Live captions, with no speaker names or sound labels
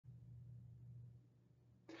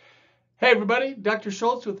Hey everybody, Dr.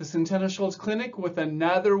 Schultz with the Centennial Schultz Clinic with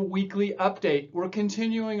another weekly update. We're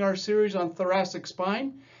continuing our series on thoracic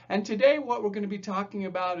spine, and today what we're going to be talking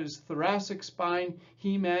about is thoracic spine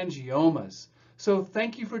hemangiomas. So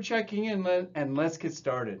thank you for checking in, and let's get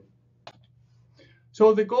started.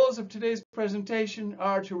 So the goals of today's presentation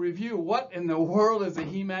are to review what in the world is a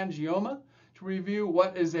hemangioma, to review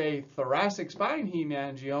what is a thoracic spine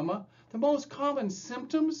hemangioma, the most common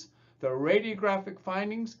symptoms, the radiographic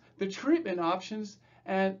findings, the treatment options,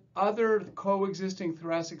 and other coexisting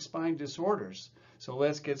thoracic spine disorders. So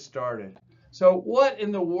let's get started. So what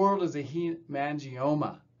in the world is a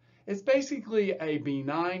hemangioma? It's basically a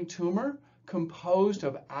benign tumor composed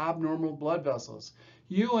of abnormal blood vessels.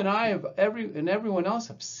 You and I and everyone else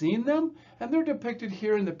have seen them, and they're depicted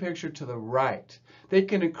here in the picture to the right. They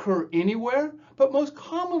can occur anywhere, but most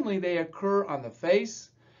commonly they occur on the face,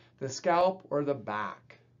 the scalp, or the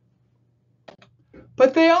back.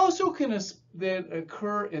 But they also can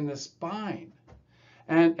occur in the spine.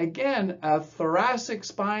 And again, a thoracic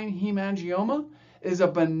spine hemangioma is a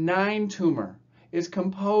benign tumor. It's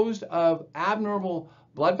composed of abnormal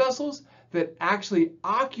blood vessels that actually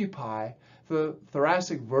occupy the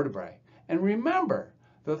thoracic vertebrae. And remember,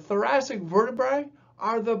 the thoracic vertebrae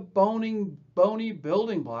are the bony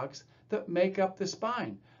building blocks that make up the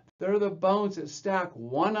spine. They're the bones that stack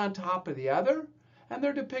one on top of the other, and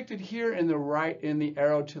they're depicted here in the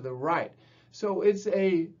arrow to the right. So it's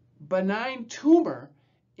a benign tumor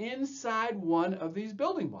inside one of these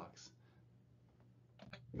building blocks.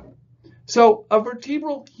 So a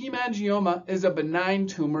vertebral hemangioma is a benign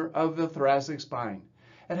tumor of the thoracic spine.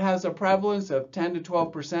 It has a prevalence of 10 to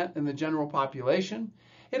 12% in the general population.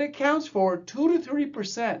 It accounts for 2 to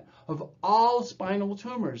 3% of all spinal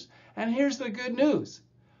tumors. And here's the good news.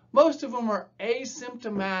 Most of them are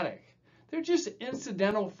asymptomatic. They're just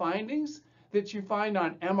incidental findings that you find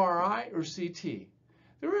on MRI or CT.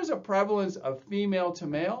 There is a prevalence of female to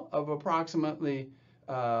male of approximately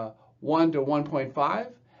 1 to 1.5.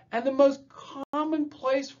 And the most common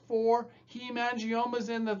place for hemangiomas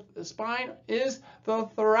in the spine is the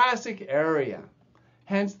thoracic area,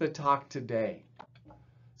 hence the talk today.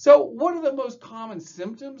 So what are the most common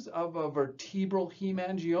symptoms of a vertebral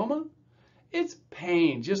hemangioma? It's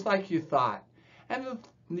pain, just like you thought. And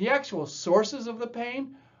the actual sources of the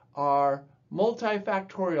pain are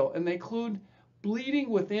multifactorial, and they include bleeding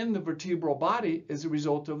within the vertebral body as a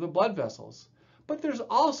result of the blood vessels. But there's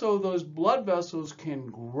also those blood vessels can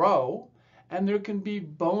grow, and there can be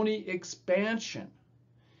bony expansion.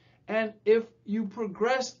 And if you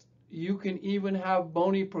progress, you can even have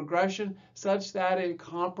bony progression such that it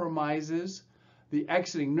compromises the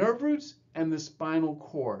exiting nerve roots and the spinal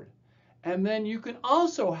cord. And then you can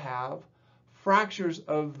also have fractures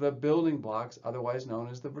of the building blocks, otherwise known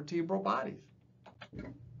as the vertebral bodies.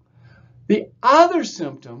 The other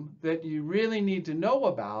symptom that you really need to know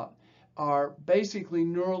about are basically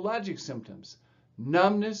neurologic symptoms: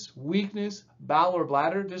 numbness, weakness, bowel or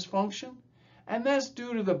bladder dysfunction, and that's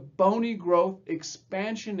due to the bony growth,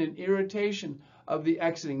 expansion, and irritation of the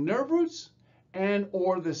exiting nerve roots and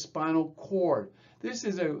or the spinal cord. This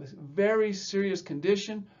is a very serious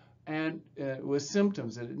condition and with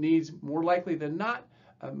symptoms that it needs, more likely than not,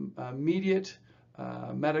 immediate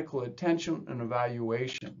medical attention and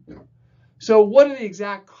evaluation. So what are the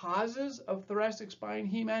exact causes of thoracic spine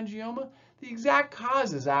hemangioma? The exact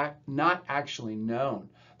cause is not actually known.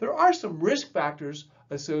 There are some risk factors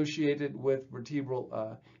associated with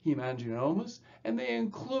vertebral hemangiomas, and they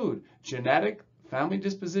include genetic, family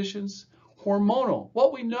dispositions, hormonal.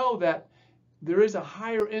 What we know that there is a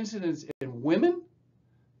higher incidence in women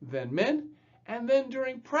than men, and then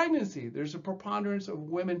during pregnancy there's a preponderance of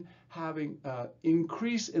women having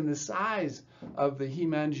increase in the size of the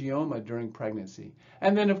hemangioma during pregnancy,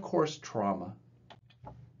 and then of course trauma.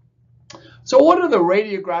 So what are the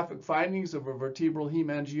radiographic findings of a vertebral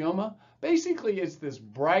hemangioma? Basically it's this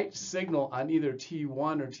bright signal on either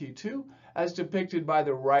T1 or T2 as depicted by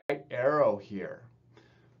the right arrow here.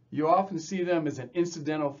 You often see them as an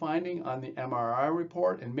incidental finding on the MRI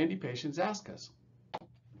report, and many patients ask us.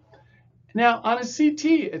 Now, on a CT,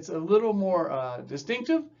 it's a little more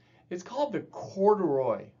distinctive. It's called the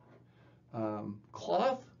corduroy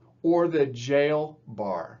cloth or the jail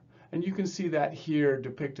bar. And you can see that here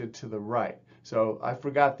depicted to the right. So I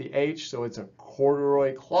forgot the H, so it's a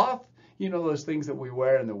corduroy cloth. You know those things that we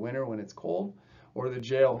wear in the winter when it's cold, or the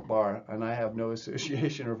jail bar. And I have no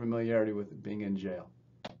association or familiarity with it being in jail.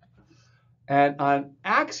 And on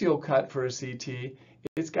axial cut for a CT,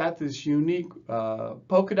 it's got this unique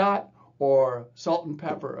polka dot or salt and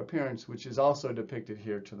pepper appearance, which is also depicted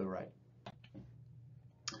here to the right.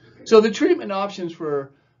 So the treatment options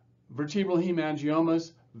for vertebral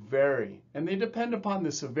hemangiomas vary, and they depend upon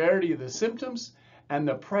the severity of the symptoms and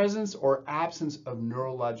the presence or absence of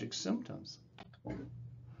neurologic symptoms.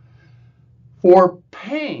 For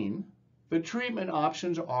pain, the treatment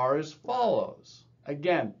options are as follows.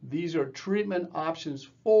 Again, these are treatment options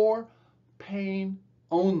for pain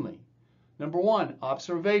only. Number one,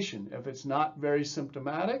 observation. If it's not very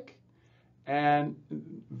symptomatic and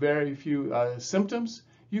very few symptoms,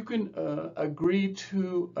 you can agree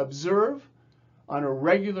to observe on a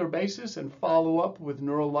regular basis and follow up with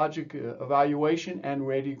neurologic evaluation and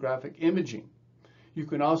radiographic imaging. You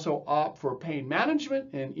can also opt for pain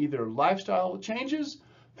management in either lifestyle changes,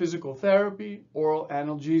 physical therapy, oral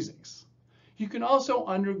analgesics. You can also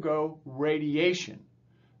undergo radiation,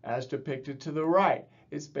 as depicted to the right.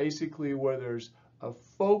 It's basically where there's a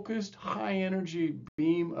focused high-energy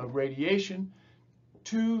beam of radiation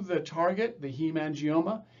to the target, the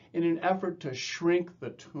hemangioma, in an effort to shrink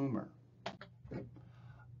the tumor.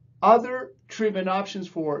 Other treatment options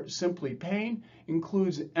for simply pain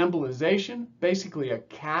includes embolization. Basically, a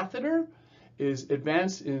catheter is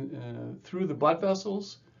advanced through the blood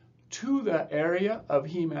vessels to the area of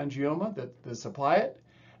hemangioma that supply it.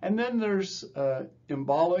 And then there's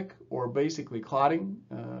embolic, or basically clotting,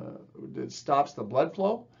 that stops the blood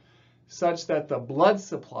flow, such that the blood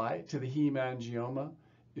supply to the hemangioma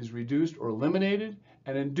is reduced or eliminated,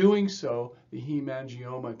 and in doing so, the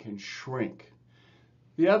hemangioma can shrink.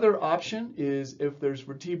 The other option is if there's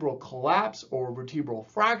vertebral collapse or vertebral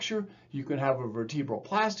fracture, you can have a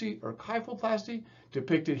vertebroplasty or kyphoplasty,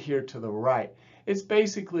 depicted here to the right. It's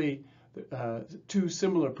basically two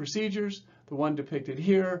similar procedures. The one depicted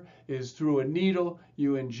here is through a needle,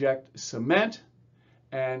 you inject cement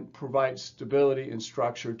and provide stability and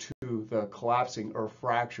structure to the collapsing or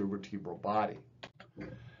fractured vertebral body.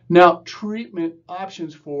 Now, treatment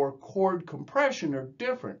options for cord compression are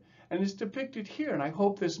different, and it's depicted here, and I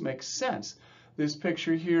hope this makes sense. This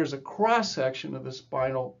picture here is a cross-section of the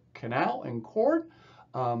spinal canal and cord.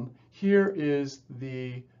 Here is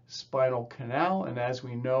the spinal canal, and as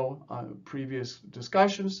we know on previous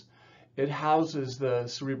discussions, it houses the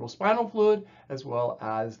cerebral spinal fluid as well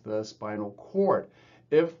as the spinal cord.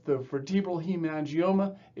 If the vertebral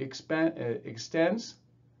hemangioma extends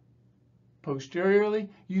posteriorly,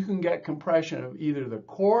 you can get compression of either the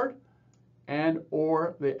cord and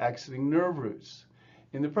or the exiting nerve roots.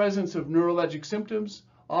 In the presence of neurologic symptoms,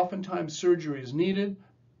 oftentimes surgery is needed.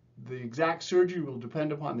 The exact surgery will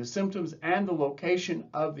depend upon the symptoms and the location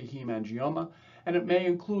of the hemangioma, and it may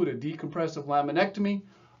include a decompressive laminectomy,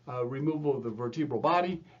 removal of the vertebral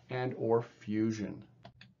body, and or fusion.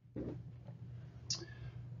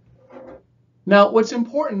 Now, what's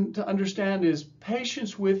important to understand is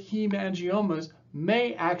patients with hemangiomas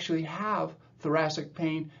may actually have thoracic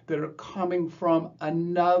pain that are coming from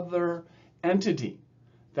another entity.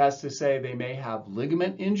 That's to say, they may have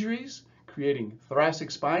ligament injuries, creating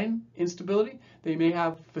thoracic spine instability. They may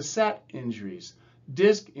have facet injuries,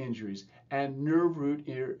 disc injuries, and nerve root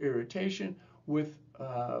irritation with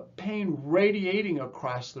pain radiating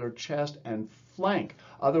across their chest and flank,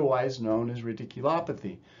 otherwise known as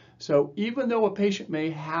radiculopathy. So even though a patient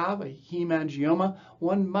may have a hemangioma,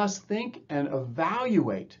 one must think and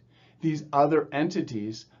evaluate these other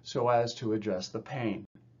entities so as to address the pain.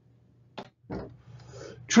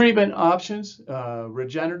 Treatment options,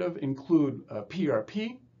 regenerative, include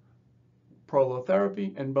PRP,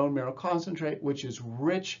 prolotherapy, and bone marrow concentrate, which is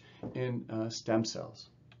rich in stem cells.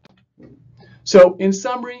 So in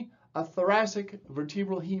summary, a thoracic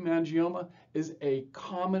vertebral hemangioma is a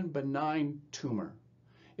common benign tumor.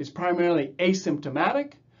 It's primarily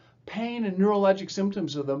asymptomatic. Pain and neurologic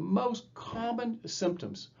symptoms are the most common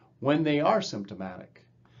symptoms when they are symptomatic.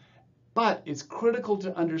 But it's critical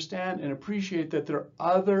to understand and appreciate that there are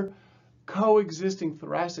other coexisting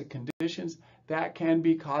thoracic conditions that can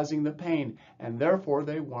be causing the pain, and therefore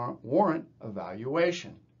they warrant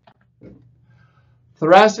evaluation.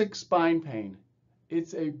 Thoracic spine pain.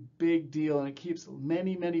 It's a big deal, and it keeps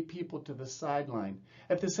many, many people to the sideline.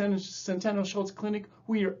 At the Centennial Schultz Clinic,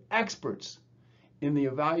 we are experts in the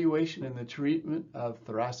evaluation and the treatment of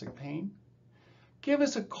thoracic pain. Give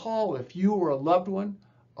us a call if you or a loved one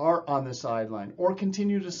are on the sideline or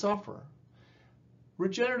continue to suffer.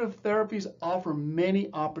 Regenerative therapies offer many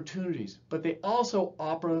opportunities, but they also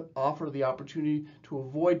offer the opportunity to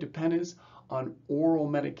avoid dependence on oral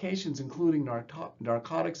medications, including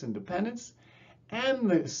narcotics and dependence, and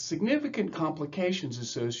the significant complications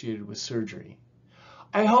associated with surgery.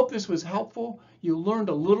 I hope this was helpful. You learned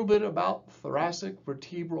a little bit about thoracic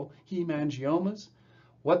vertebral hemangiomas,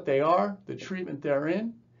 what they are, the treatment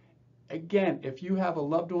therein, Again, if you have a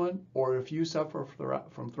loved one or if you suffer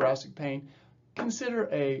from thoracic pain, consider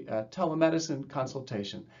a telemedicine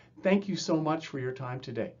consultation. Thank you so much for your time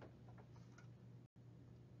today.